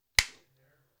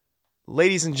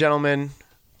Ladies and gentlemen,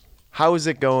 how is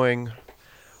it going?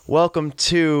 Welcome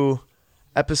to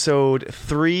episode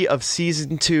 3 of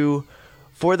season 2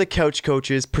 for the Couch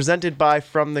Coaches, presented by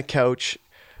From the Couch.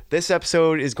 This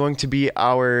episode is going to be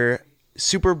our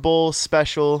Super Bowl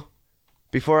special.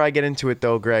 Before I get into it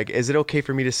though, Greg, is it okay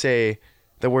for me to say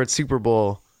the word Super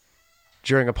Bowl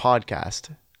during a podcast?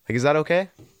 Like, is that okay?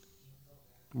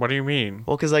 What do you mean?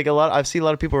 Well, because I've seen a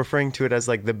lot of people referring to it as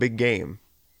like the big game.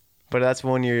 But that's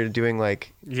when you're doing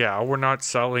like... Yeah, we're not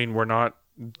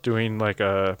doing like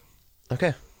a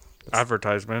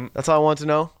advertisement. That's all I want to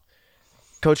know.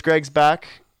 Coach Greg's back.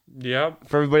 Yep.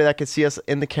 For everybody that can see us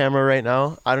in the camera right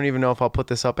now. I don't even know if I'll put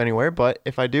this up anywhere, but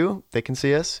if I do, they can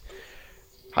see us.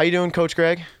 How you doing, Coach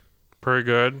Greg? Pretty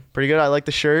good. Pretty good. I like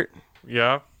the shirt.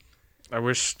 Yeah. I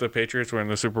wish the Patriots were in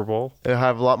the Super Bowl. It'll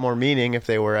have a lot more meaning if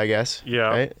they were, I guess. Yeah.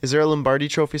 Right? Is there a Lombardi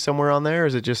trophy somewhere on there, or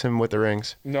is it just him with the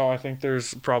rings? No, I think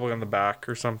there's probably on the back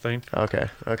or something. Okay.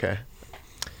 Gonna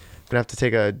have to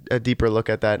take a deeper look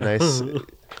at that nice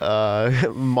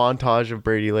montage of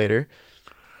Brady later.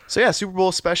 So yeah, Super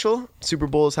Bowl special. Super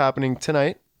Bowl is happening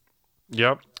tonight.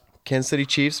 Yep. Kansas City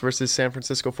Chiefs versus San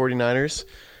Francisco 49ers.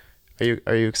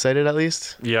 Are you excited at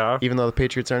least? Yeah. Even though the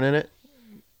Patriots aren't in it?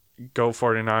 Go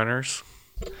 49ers.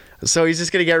 So he's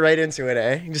just going to get right into it,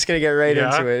 eh? Just going to get right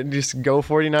into it. Just go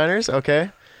 49ers?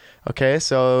 Okay,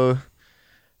 so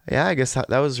yeah, I guess that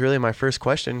was really my first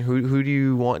question. Who do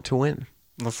you want to win?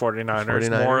 The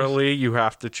 49ers. Morally, you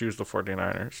have to choose the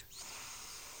 49ers.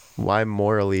 Why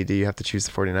morally do you have to choose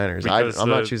the 49ers? I'm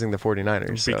not choosing the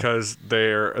 49ers. So. Because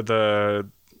the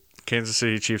Kansas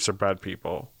City Chiefs are bad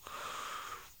people.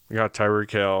 You got Tyreek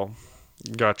Hill.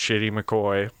 You got Shady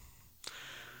McCoy.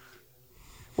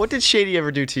 What did Shady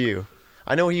ever do to you?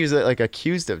 I know he was like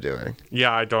accused of doing.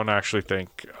 Yeah, I don't actually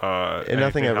think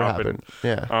nothing ever happened.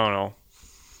 Yeah. I don't know.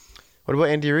 What about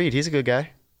Andy Reid? He's a good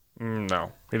guy.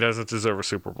 No, he doesn't deserve a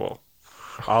Super Bowl.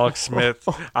 Alex Smith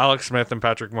and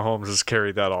Patrick Mahomes has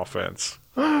carried that offense.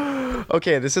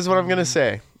 Okay, this is what I'm going to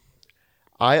say.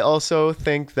 I also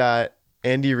think that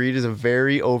Andy Reid is a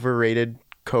very overrated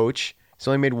coach. He's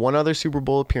only made one other Super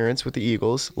Bowl appearance with the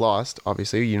Eagles. Lost,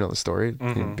 obviously. You know the story.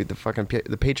 Mm-hmm.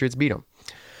 The Patriots beat him.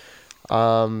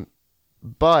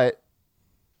 But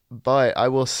I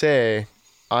will say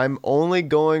I'm only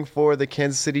going for the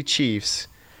Kansas City Chiefs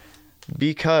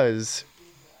because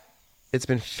it's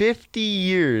been 50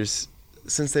 years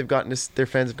since their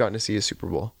fans have gotten to see a Super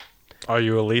Bowl. Are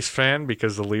you a Leafs fan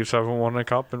because the Leafs haven't won a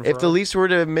cup in If the Leafs were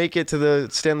to make it to the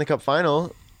Stanley Cup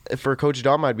final, for Coach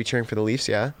Dom, I'd be cheering for the Leafs,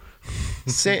 yeah.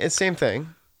 Same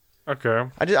thing. Okay.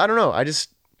 I don't know.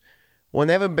 When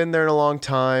they haven't been there in a long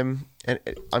time, and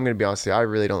I'm going to be honest with you, I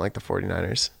really don't like the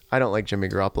 49ers. I don't like Jimmy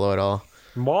Garoppolo at all.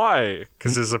 Why?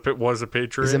 Because was a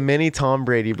Patriot? He's a mini Tom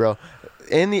Brady, bro.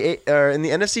 In the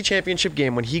NFC Championship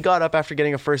game, when he got up after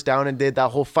getting a first down and did that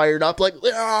whole fired up, like,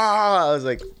 I was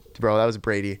like, bro, that was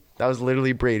Brady. That was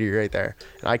literally Brady right there.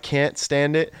 And I can't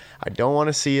stand it. I don't want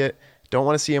to see it. Don't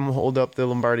want to see him hold up the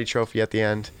Lombardi trophy at the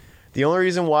end. The only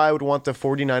reason why I would want the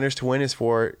 49ers to win is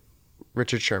for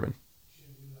Richard Sherman.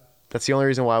 That's the only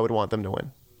reason why I would want them to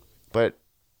win. But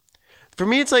for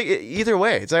me, it's like either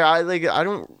way. It's like I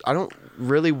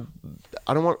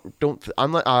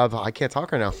can't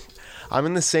talk right now. I'm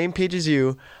in the same page as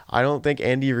you. I don't think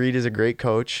Andy Reid is a great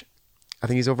coach. I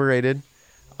think he's overrated.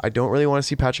 I don't really want to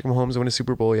see Patrick Mahomes win a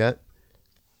Super Bowl yet.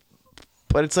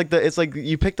 But it's like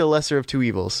you pick the lesser of two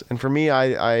evils. And for me,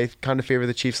 I kind of favor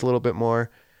the Chiefs a little bit more.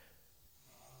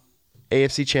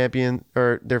 AFC champion,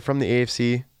 or they're from the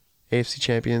AFC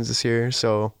champions this year,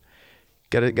 so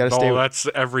gotta stay. Oh, that's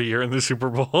every year in the Super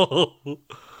Bowl.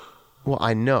 Well,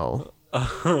 I know.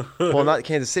 Well, not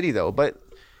Kansas City though, but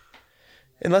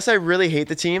unless I really hate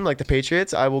the team like the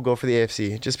Patriots, I will go for the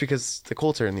AFC just because the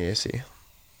Colts are in the AFC.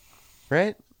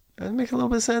 Right? That makes a little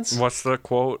bit of sense. What's the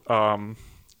quote?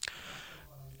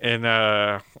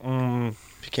 If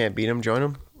you can't beat them, join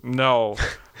them. No.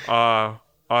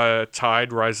 A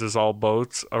tide rises all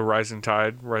boats. A rising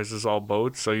tide rises all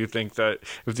boats. So you think that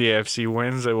if the AFC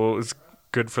wins, it's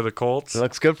good for the Colts? It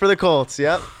looks good for the Colts,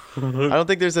 yep. I don't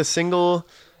think there's a single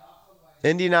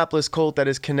Indianapolis Colt that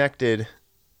is connected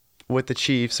with the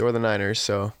Chiefs or the Niners,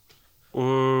 so.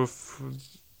 Oof.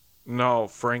 No,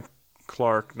 Frank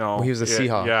Clark, no. Well, he was a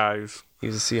Seahawk. Yeah, he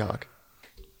was a Seahawk.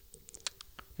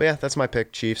 But yeah, that's my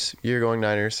pick, Chiefs. You're going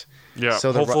Niners. Yeah,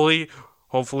 so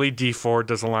hopefully D4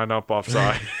 doesn't line up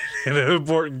offside in an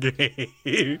important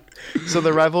game. So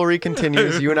the rivalry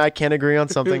continues. You and I can't agree on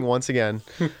something once again.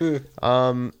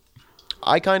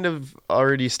 I kind of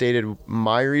already stated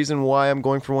my reason why I'm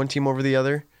going for one team over the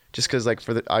other. Just because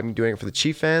I'm doing it for the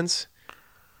Chief fans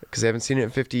because they haven't seen it in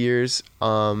 50 years.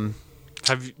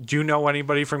 Do you know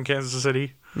anybody from Kansas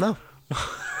City? No.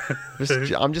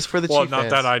 I'm just for the Well, Chief not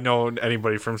fans. that I know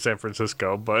anybody from San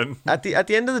Francisco, but At the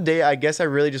end of the day, I guess I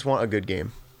really just want a good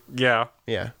game. yeah.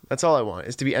 Yeah, that's all I want,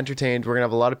 is to be entertained. We're gonna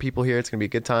have a lot of people here. It's gonna be a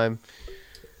good time.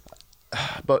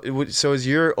 But so is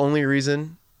your only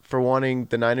reason for wanting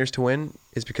the Niners to win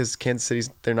is because Kansas City's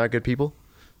they're not good people?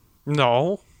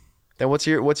 No. Then what's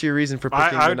your reason for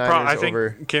picking the Niners I think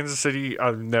over? Kansas City.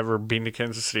 I've never been to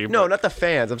Kansas City. No, but not the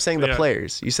fans. I'm saying the Yeah.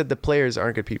 players. You said the players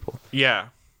aren't good people. Yeah.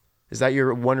 Is that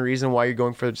your one reason why you're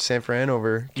going for San Fran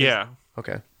over? Yeah.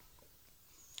 Okay.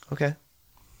 Okay.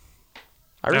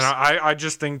 I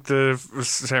just think the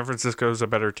San Francisco is a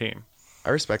better team. I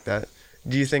respect that.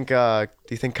 Do you think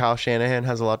Kyle Shanahan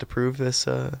has a lot to prove this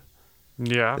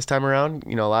Yeah. this time around?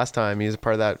 You know, last time he was a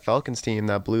part of that Falcons team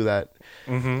that blew that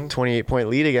 28-point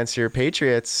lead against your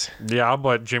Patriots. Yeah,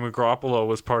 but Jimmy Garoppolo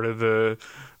was part of the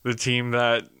team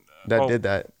that Did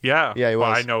that. Yeah. Yeah, he Well,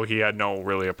 was. I know he had no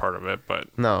really a part of it, but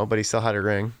No, but he still had a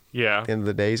ring. yeah. At the end of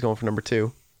the day, he's going for number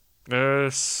 2.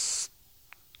 Does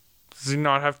he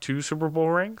not have 2 Super Bowl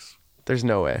rings? There's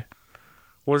no way.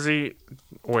 Was he?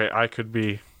 Wait, I could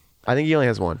be I think he only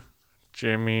has 1.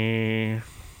 Jimmy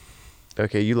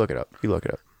Okay, you look it up.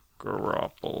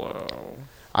 Garoppolo.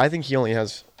 I think he only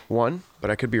has 1, but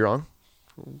I could be wrong.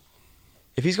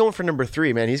 If he's going for number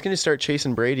 3, man, he's going to start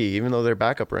chasing Brady, even though they're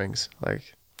backup rings.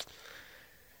 Like,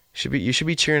 you should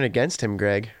be cheering against him,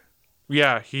 Greg.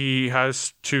 Yeah, he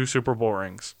has 2 Super Bowl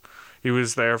rings. He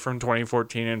was there from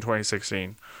 2014 and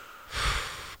 2016.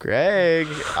 Greg,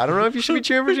 I don't know if you should be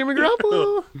cheering for Jimmy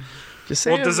Garoppolo. Just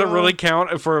saying. Well, does it bro. really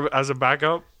count as a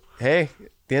backup? Hey,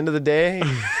 at the end of the day,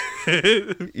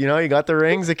 you know, you got the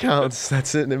rings, it counts.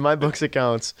 That's it. In my books, it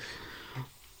counts.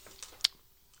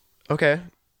 Okay.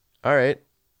 All right.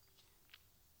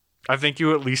 I think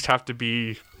you at least have to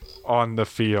be on the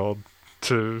field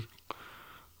to,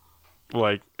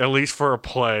 like, at least for a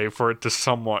play for it to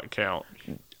somewhat count.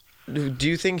 Do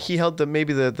you think he held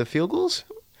maybe the field goals?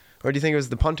 Or do you think it was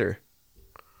the punter?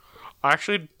 I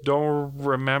actually don't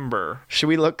remember. Should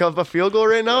we look up a field goal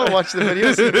right now and watch the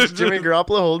video? See if it's Jimmy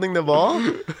Garoppolo holding the ball?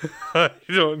 I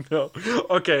don't know.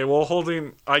 Okay, well,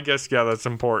 holding, I guess, yeah, that's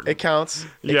important. It counts.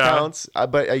 It Yeah. counts.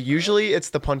 But usually it's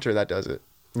the punter that does it.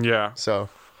 Yeah. So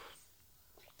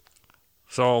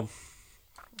So,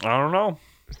 I don't know.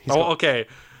 Okay.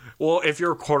 Well, if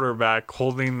you're a quarterback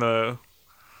holding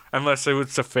unless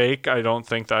it's a fake, I don't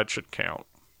think that should count.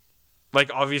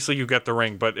 Like, obviously you get the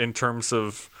ring, but in terms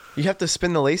of... you have to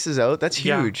spin the laces out. That's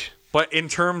huge. Yeah, but in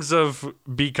terms of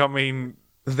becoming...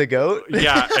 The GOAT?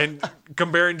 Yeah, and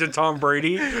comparing to Tom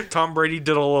Brady did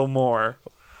a little more.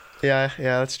 Yeah,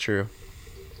 that's true.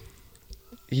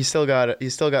 He's still got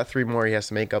 3 more he has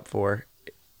to make up for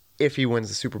if he wins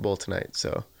the Super Bowl tonight.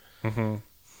 So I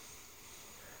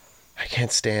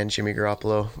can't stand Jimmy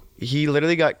Garoppolo. He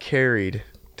literally got carried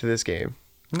to this game.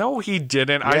 No, he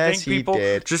didn't. I Yes, think people, he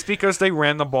did. just because they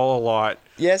ran the ball a lot.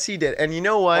 Yes, he did. And you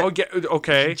know what?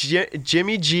 Okay.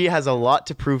 Jimmy G has a lot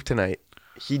to prove tonight.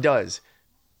 He does.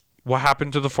 What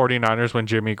happened to the 49ers when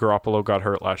Jimmy Garoppolo got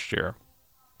hurt last year?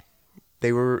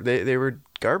 They were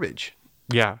garbage.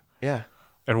 Yeah. Yeah.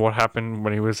 And what happened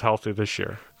when he was healthy this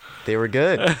year? They were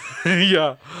good.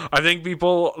 Yeah. I think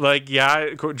people,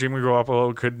 Jimmy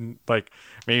Garoppolo could,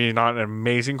 maybe not an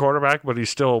amazing quarterback, but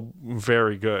he's still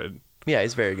very good. Yeah,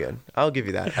 he's very good. I'll give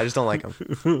you that. I just don't like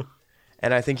him.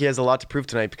 And I think he has a lot to prove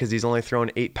tonight because he's only thrown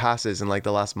 8 passes in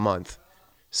the last month.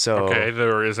 So Okay,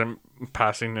 there isn't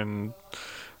passing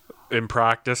in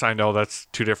practice. I know that's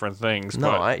 2 different things.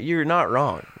 No, but you're not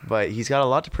wrong. But he's got a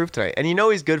lot to prove tonight. And you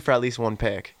know he's good for at least 1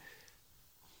 pick.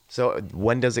 So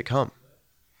when does it come?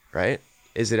 Right?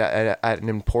 Is it at an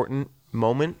important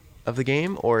moment of the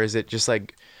game? Or is it just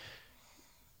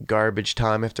garbage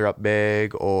time if they're up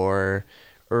big or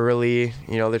early?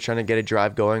 You know, they're trying to get a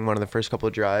drive going, one of the first couple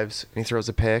of drives, and he throws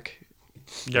a pick.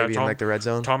 yeah, Maybe in the red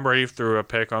zone. Tom Brady threw a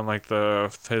pick on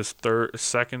his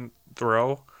second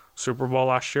throw Super Bowl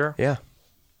last year. Yeah.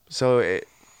 So it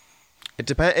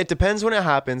depends when it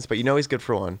happens, but you know he's good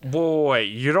for 1. Boy,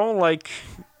 you don't like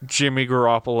Jimmy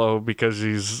Garoppolo because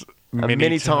he's A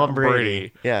mini Tom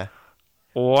Brady. Yeah.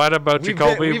 What about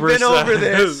Jacoby Brissett? We've been over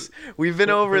this. We've been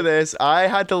over this. I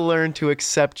had to learn to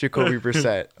accept Jacoby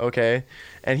Brissett, okay?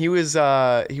 And he was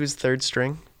 3rd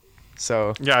string.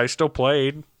 So Yeah, he still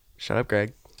played. shut up,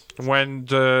 Greg. When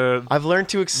I've learned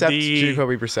to accept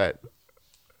Jacoby Brissett.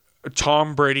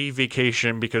 Tom Brady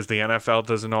vacation, because the NFL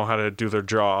doesn't know how to do their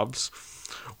jobs,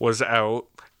 was out.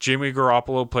 Jimmy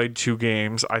Garoppolo played 2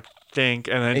 games. I think,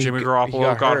 and then He Jimmy he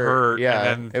Garoppolo got hurt.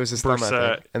 Yeah, and then it was his thumb, I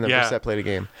think. And then Brissett played a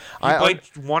game. He played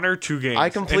 1 or 2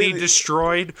 games. And he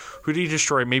destroyed. Who did he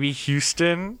destroy? Maybe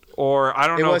Houston, or I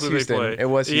don't know who Houston. they played. It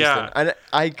was Houston. Yeah. And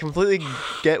I completely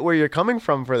get where you're coming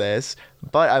from for this,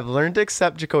 but I've learned to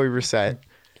accept Jacoby Brissett,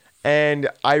 and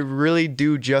I really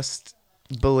do just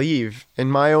believe in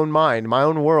my own mind, my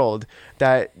own world,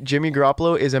 that Jimmy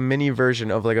Garoppolo is a mini version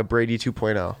of like a Brady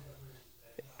 2.0,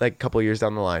 like a couple years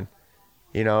down the line.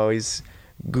 You know, he's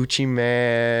Gucci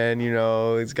man. You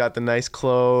know, he's got the nice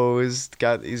clothes.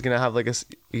 He's gonna have like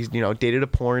he's dated a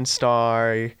porn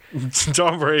star.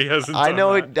 Tom Brady hasn't. I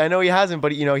know he hasn't,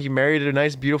 but he married a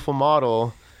nice, beautiful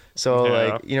model.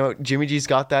 So Jimmy G's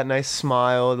got that nice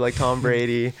smile like Tom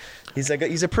Brady. He's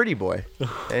a pretty boy,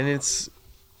 and it's.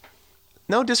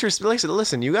 No disrespect.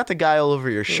 Listen, you got the guy all over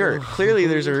your shirt. Clearly,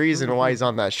 there's a reason why he's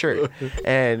on that shirt,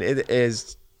 and it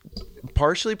is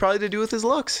partially probably to do with his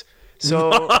looks. So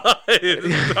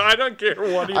I don't care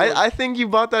what he. I think you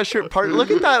bought that shirt. Look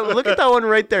at that one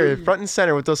right there, front and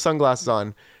center with those sunglasses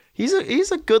on. He's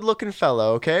a good looking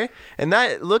fellow, okay? And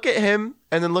look at him,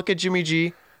 and then look at Jimmy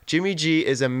G. Jimmy G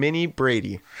is a mini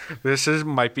Brady. This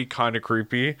might be kind of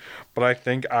creepy, but I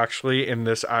think actually in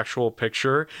this actual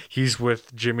picture, he's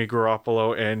with Jimmy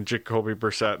Garoppolo and Jacoby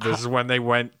Brissett. This is when they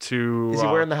went to... Is he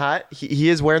wearing the hat? He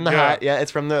is wearing the hat. Yeah,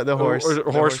 it's from the horse.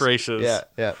 Horse races.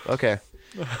 Yeah. Okay.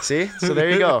 See? So there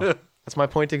you go. That's my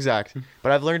point exact.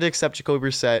 But I've learned to accept Jacoby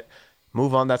Brissett.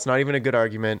 Move on. That's not even a good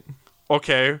argument.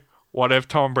 Okay. What if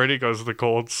Tom Brady goes to the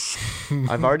Colts?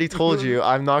 I've already told you.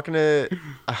 I'm not going to...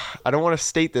 I don't want to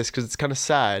state this because it's kind of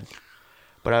sad.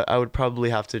 But I would probably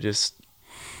have to just...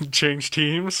 Change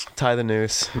teams? Tie the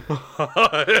noose.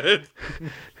 I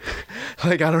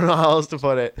don't know how else to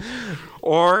put it.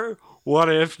 Or what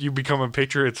if you become a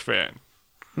Patriots fan?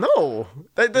 No,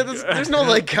 there's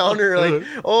no counter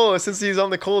since he's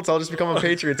on the Colts, I'll just become a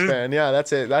Patriots fan. Yeah,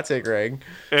 that's it, Greg.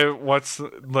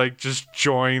 Just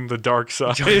join the dark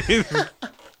side. Do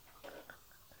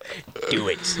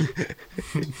it.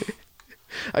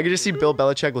 I could just see Bill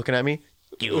Belichick looking at me.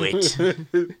 Do it.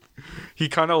 He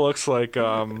kind of looks like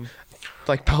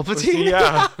Palpatine.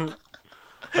 Yeah.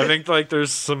 I think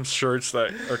there's some shirts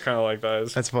that are kind of like that.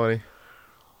 That's funny.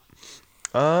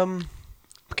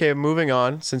 Okay, moving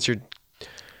on. Since you're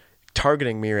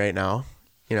targeting me right now,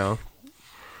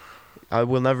 I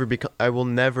will never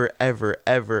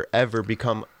ever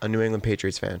become a New England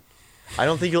Patriots fan. I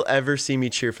don't think you'll ever see me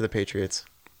cheer for the Patriots.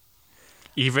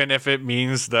 Even if it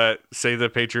means that, say, the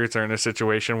Patriots are in a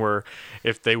situation where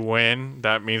if they win,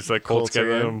 that means the Colts get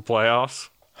in playoffs.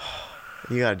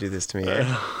 You gotta do this to me.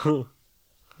 Eh?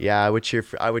 Yeah, I would cheer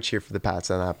for the Pats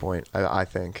at that point. I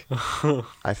think.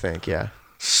 Yeah.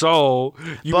 So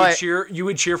you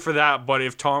would cheer for that, but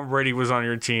if Tom Brady was on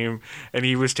your team and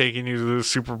he was taking you to the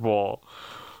Super Bowl,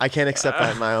 I can't accept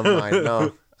that in my own mind.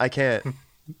 No, I can't.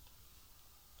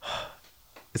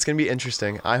 It's gonna be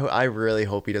interesting. I really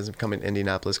hope he doesn't become an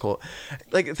Indianapolis Colt.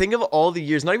 Think of all the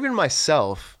years. Not even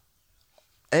myself.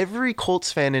 Every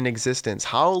Colts fan in existence.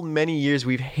 How many years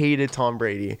we've hated Tom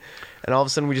Brady, and all of a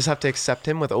sudden we just have to accept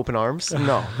him with open arms?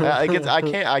 No, I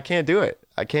can't do it.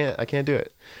 I can't do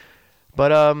it.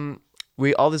 But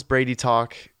all this Brady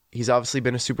talk. He's obviously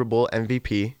been a Super Bowl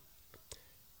MVP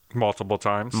multiple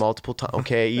times.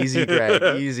 Okay, easy, Greg.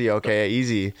 Easy. Okay,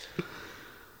 easy.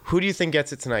 Who do you think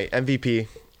gets it tonight? MVP.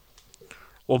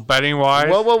 Well, betting wise.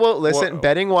 Whoa. Listen,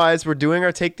 betting wise, we're doing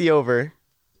our take the over.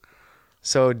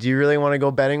 So, do you really want to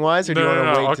go betting wise, or do you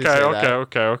want to wait to say that?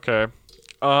 Okay.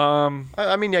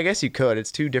 I mean, I guess you could.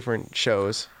 It's two different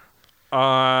shows.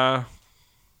 Who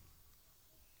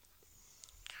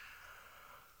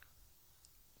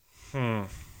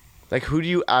do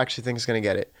you actually think is going to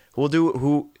get it? We'll do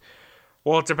who.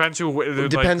 Well, it depends who.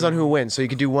 It depends on who wins. So you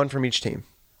could do one from each team.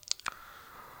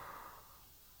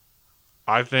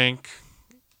 I think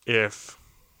if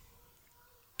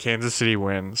Kansas City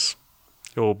wins,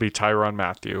 it will be Tyrann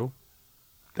Mathieu.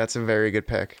 That's a very good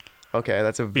pick. Okay,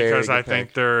 that's a very good pick. Because I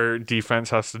think their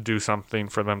defense has to do something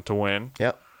for them to win.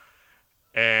 Yep.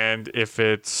 And if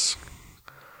it's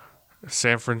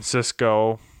San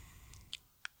Francisco,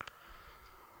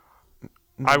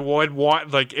 I would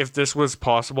want, if this was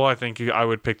possible, I think I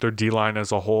would pick their D-line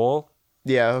as a whole.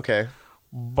 Yeah, okay.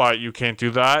 But you can't do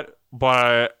that.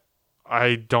 But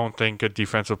I don't think a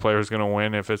defensive player is going to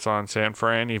win if it's on San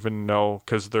Fran, even though,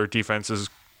 because their defense is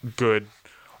good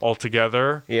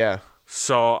altogether. Yeah.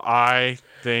 So I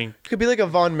think... It could be like a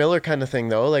Von Miller kind of thing,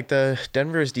 though. The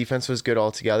Denver's defense was good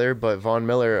altogether, but Von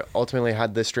Miller ultimately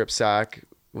had the strip sack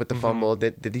with the fumble.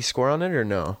 Did he score on it or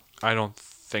no? I don't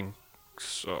think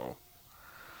so.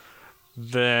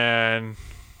 Then...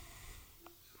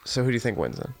 So who do you think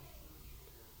wins then?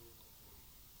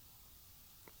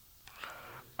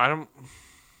 I'm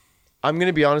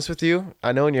gonna be honest with you.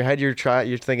 I know in your head you're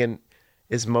thinking,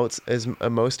 is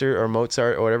Mostert or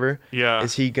Mozart or whatever? Yeah.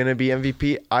 Is he gonna be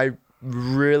MVP? I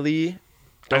really.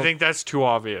 I think that's too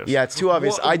obvious. Yeah, it's too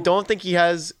obvious. I don't think he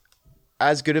has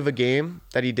as good of a game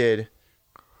that he did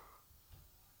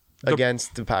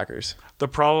against the Packers. The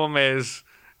problem is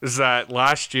that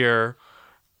last year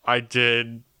I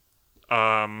did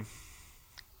Cordell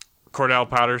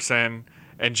Patterson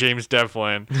and James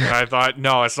Devlin, and I thought,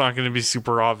 no, it's not going to be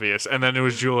super obvious. And then it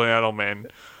was Julian Edelman.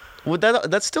 Well,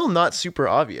 that's still not super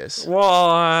obvious.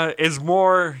 Well, it's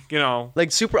more,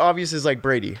 like super obvious is like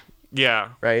Brady. Yeah.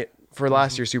 Right? For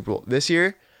last year's Super Bowl. This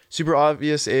year, super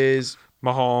obvious is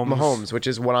Mahomes, which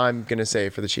is what I'm going to say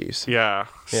for the Chiefs. Yeah.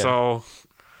 So,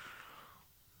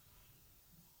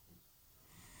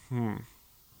 you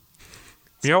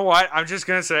know what? I'm just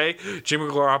going to say Jimmy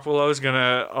Garoppolo is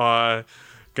going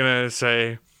to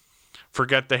say,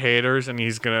 forget the haters, and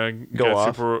he's going to go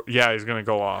off. He's going to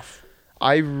go off.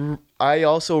 I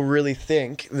also really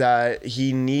think that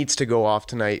he needs to go off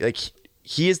tonight. Like,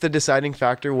 he is the deciding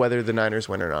factor whether the Niners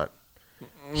win or not.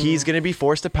 He's going to be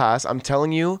forced to pass. I'm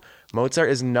telling you, Mozart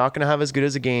is not going to have as good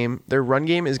as a game. Their run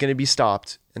game is going to be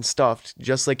stopped and stuffed,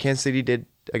 just like Kansas City did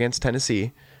against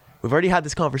Tennessee. We've already had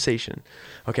this conversation,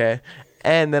 okay?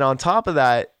 And then on top of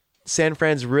that, San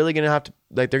Fran's really going to have to,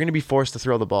 they're going to be forced to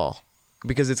throw the ball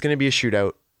because it's going to be a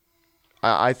shootout.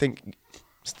 I think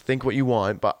what you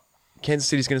want, but Kansas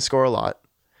City's going to score a lot.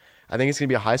 I think it's going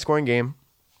to be a high-scoring game.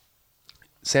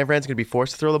 San Fran's going to be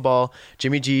forced to throw the ball.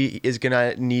 Jimmy G is going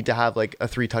to need to have like a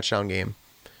 3-touchdown game.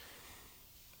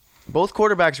 Both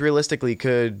quarterbacks realistically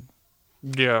could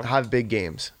have big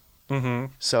games. Mm-hmm.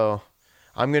 So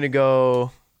I'm going to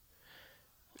go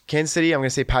Kansas City. I'm going to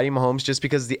say Patty Mahomes just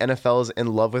because the NFL is in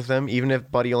love with him. Even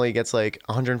if Buddy only gets like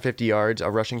 150 yards,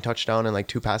 a rushing touchdown, and like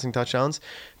 2 passing touchdowns,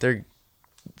 they're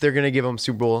going to give him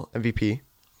Super Bowl MVP.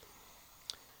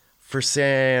 For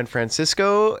San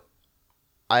Francisco,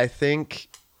 I think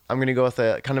I'm going to go with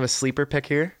a kind of a sleeper pick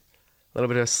here. A little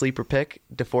bit of a sleeper pick.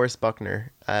 DeForest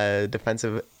Buckner,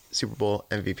 defensive Super Bowl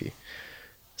MVP.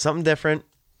 Something different.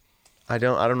 I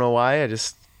don't know why.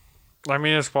 I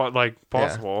mean, it's possible.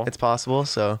 Yeah, it's possible.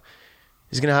 So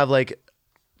he's going to have like...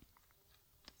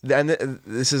 And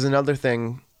this is another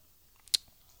thing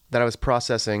that I was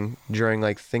processing during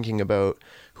like thinking about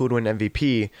who would win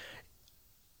MVP.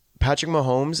 Patrick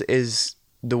Mahomes is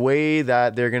the way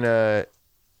that they're going to...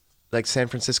 like San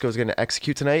Francisco is going to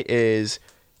execute tonight is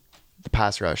the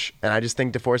pass rush. And I just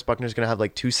think DeForest Buckner is going to have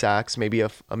like 2 sacks, maybe a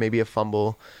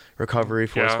fumble recovery,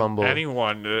 forced fumble.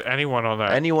 Anyone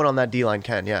on that D-line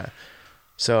can, yeah.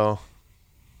 So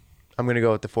I'm going to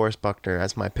go with DeForest Buckner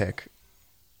as my pick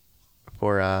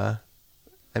for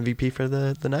MVP for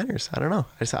the Niners. I don't know.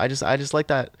 I just like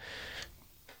that.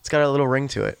 It's got a little ring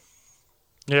to it.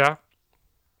 Yeah.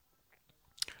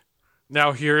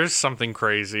 Now here's something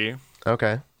crazy.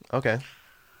 Okay.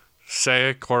 Say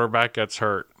a quarterback gets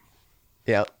hurt.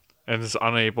 Yeah. And is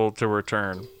unable to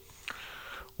return.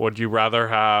 Would you rather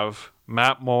have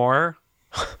Matt Moore?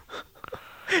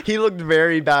 He looked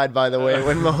very bad, by the way,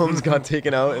 when Mahomes got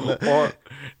taken out. Or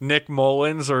Nick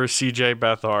Mullins or CJ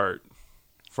Beathard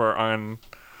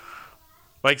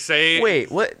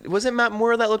Wait, what was it? Matt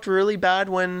Moore that looked really bad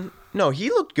when? No, he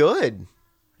looked good.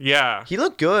 Yeah. He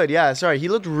looked good. Yeah, sorry. He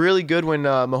looked really good when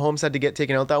Mahomes had to get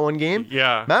taken out that one game.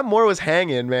 Yeah. Matt Moore was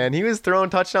hanging, man. He was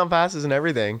throwing touchdown passes and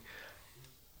everything.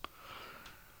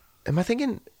 Am I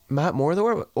thinking Matt Moore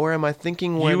though, or am I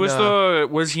thinking when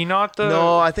was he not the?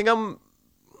 No, I think I'm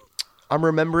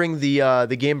remembering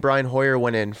the game Brian Hoyer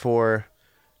went in for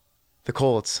the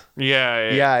Colts.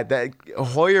 Yeah. That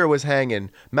Hoyer was hanging.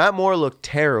 Matt Moore looked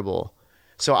terrible.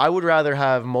 So I would rather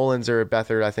have Mullins or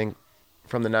Beathard, I think,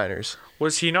 from the Niners.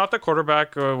 Was he not the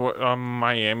quarterback of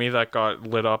Miami that got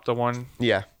lit up the one?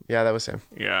 Yeah, that was him.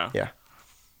 Yeah.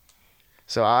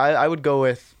 So I would go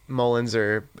with Mullins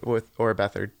or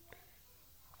Beathard.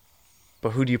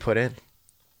 But who do you put in?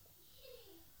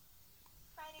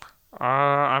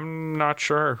 I'm not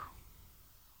sure.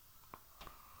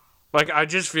 Like, I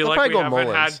just feel I'll like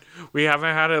we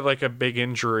haven't had a big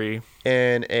injury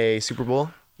in a Super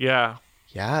Bowl. Yeah,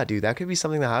 dude, that could be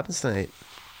something that happens tonight.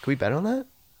 Can we bet on that?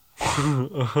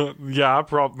 Yeah,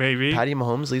 maybe. Patty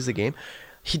Mahomes leaves the game.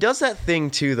 He does that thing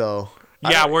too, though.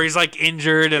 Yeah, where he's like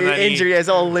injured and then he's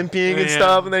all limping and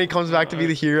stuff, and then he comes back to be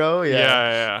the hero.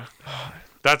 Yeah.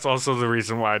 That's also the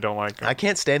reason why I don't like him. I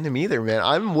can't stand him either, man.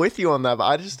 I'm with you on that, but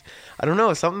I don't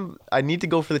know. I need to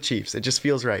go for the Chiefs. It just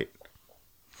feels right.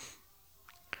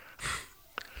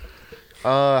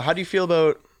 How do you feel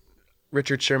about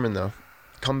Richard Sherman, though.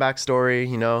 Comeback story,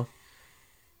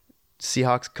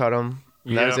 Seahawks cut him.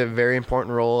 That was a very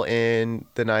important role in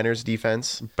the Niners'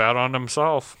 defense. Bet on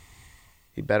himself.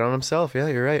 He bet on himself. Yeah,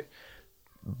 you're right.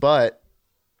 But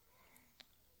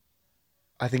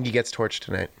I think he gets torched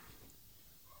tonight.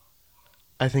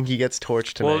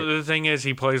 Well, the thing is,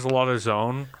 he plays a lot of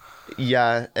zone.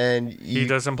 Yeah, and he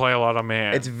doesn't play a lot of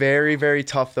man. It's very, very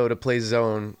tough, though, to play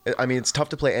zone. I mean, it's tough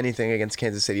to play anything against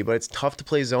Kansas City, but it's tough to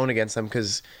play zone against them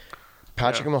because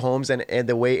Patrick Mahomes and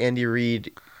the way Andy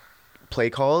Reid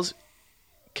play calls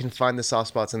can find the soft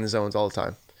spots in the zones all the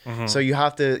time. Mm-hmm. So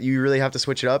you really have to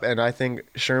switch it up, and I think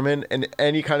Sherman and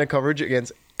any kind of coverage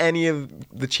against any of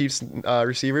the Chiefs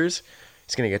receivers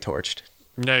is going to get torched.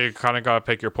 Yeah, you kind of got to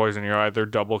pick your poison. You're either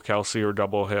double Kelsey or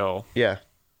double Hill. Yeah.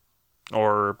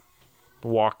 Or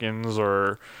Watkins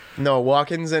or... No,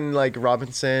 Watkins and,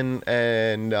 Robinson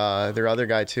and their other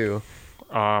guy, too.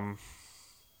 Oh,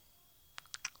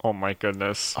 my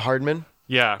goodness. Hardman?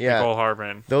 Yeah, Nicole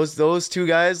Hardman. Those two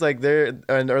guys,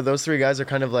 those three guys are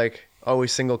kind of,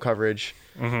 always single coverage,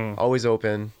 always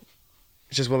open.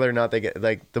 It's just whether or not they get,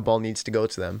 the ball needs to go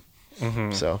to them.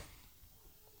 Mm-hmm. So...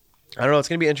 I don't know. It's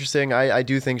going to be interesting. I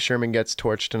do think Sherman gets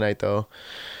torched tonight, though.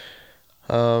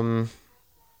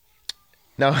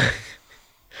 Now,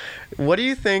 what do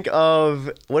you think of...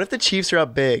 What if the Chiefs are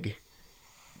up big,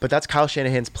 but that's Kyle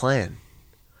Shanahan's plan?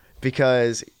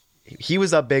 Because he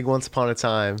was up big once upon a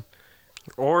time.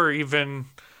 Or even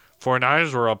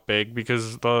 49ers were up big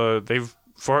because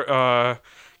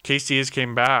KC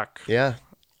came back. Yeah.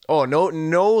 Oh,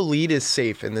 no lead is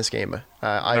safe in this game.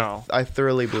 No. I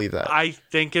thoroughly believe that. I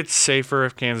think it's safer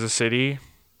if Kansas City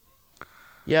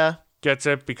gets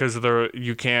it because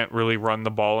you can't really run the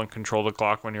ball and control the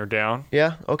clock when you're down.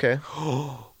 Yeah, okay.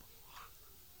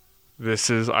 I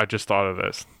just thought of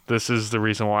this. This is the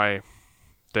reason why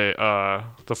the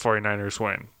 49ers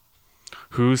win.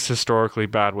 Who's historically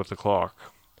bad with the clock?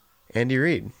 Andy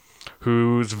Reid.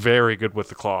 Who's very good with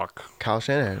the clock? Kyle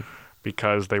Shanahan.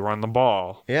 Because they run the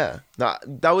ball. Yeah.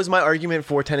 That was my argument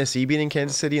for Tennessee beating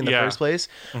Kansas City in the first place.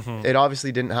 Mm-hmm. It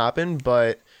obviously didn't happen,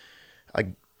 but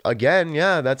again,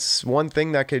 that's one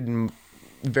thing that could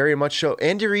very much show.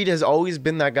 Andy Reid has always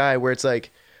been that guy where it's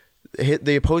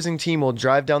the opposing team will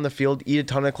drive down the field, eat a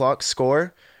ton of clock,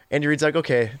 score. Andy Reid's like,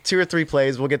 okay, 2 or 3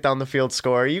 plays, we'll get down the field,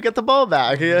 score. You get the ball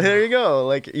back. Yeah, there you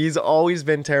go. He's always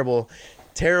been terrible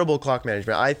clock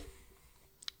management.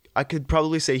 I could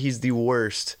probably say he's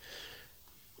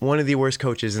one of the worst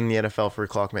coaches in the NFL for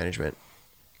clock management.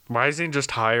 Why isn't he just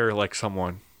hire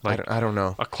someone? I don't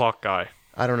know. A clock guy.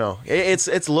 I don't know.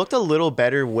 It's looked a little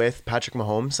better with Patrick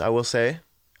Mahomes, I will say.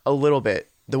 A little bit.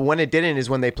 The one it didn't is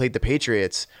when they played the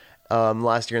Patriots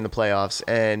last year in the playoffs,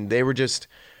 and they were just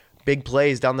big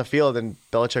plays down the field, and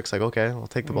Belichick's like, okay, we'll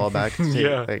take the ball back.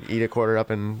 Eat a quarter up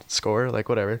and score,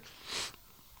 whatever.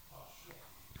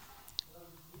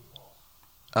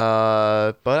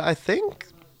 But I think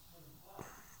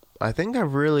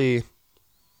I've really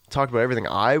talked about everything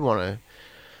I want to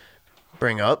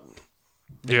bring up.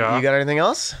 Yeah. You got anything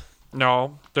else?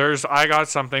 No. I got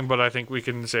something, but I think we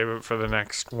can save it for the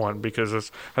next one because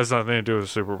it has nothing to do with the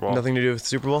Super Bowl. Nothing to do with the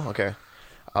Super Bowl? Okay.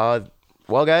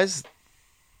 Well, guys,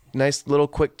 nice little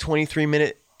quick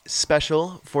 23-minute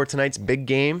special for tonight's big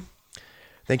game.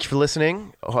 Thank you for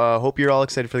listening. Hope you're all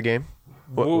excited for the game.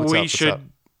 We should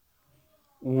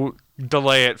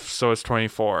delay it so it's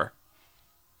 24.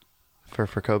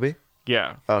 For Kobe?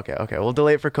 Yeah. Okay. We'll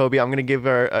delay it for Kobe. I'm going to give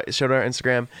our shout out our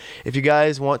Instagram. If you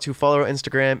guys want to follow our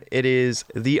Instagram, it is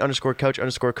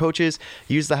 _couch_coaches.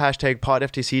 Use the hashtag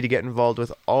PodFTC to get involved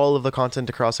with all of the content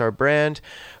across our brand.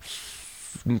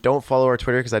 Don't follow our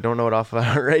Twitter because I don't know it off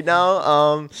right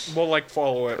now. We'll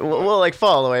follow it. We'll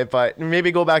follow it, but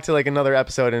maybe go back to another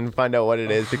episode and find out what it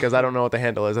is because I don't know what the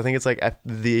handle is. I think it's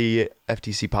the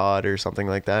FTC Pod or something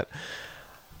like that.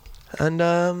 And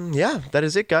that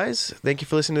is it, guys. Thank you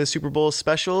for listening to the Super Bowl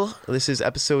special. This is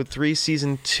episode 3,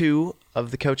 season 2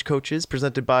 of the Couch Coaches,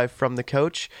 presented by From the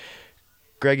Couch.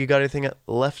 Greg, you got anything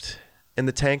left in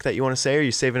the tank that you want to say, or are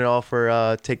you saving it all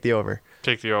for Take the Over?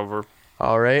 Take the Over.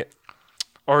 All right.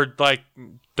 Or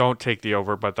don't take the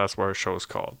over, but that's what our show is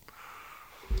called.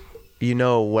 You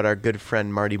know what our good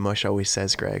friend Marty Mush always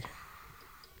says, Greg.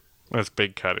 That's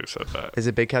Big Cat who said that. Is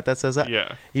it Big Cat that says that?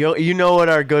 Yeah. You know what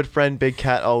our good friend Big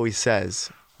Cat always says.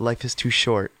 Life is too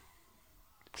short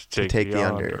to take the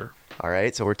under. All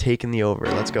right, so we're taking the over.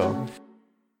 Let's go.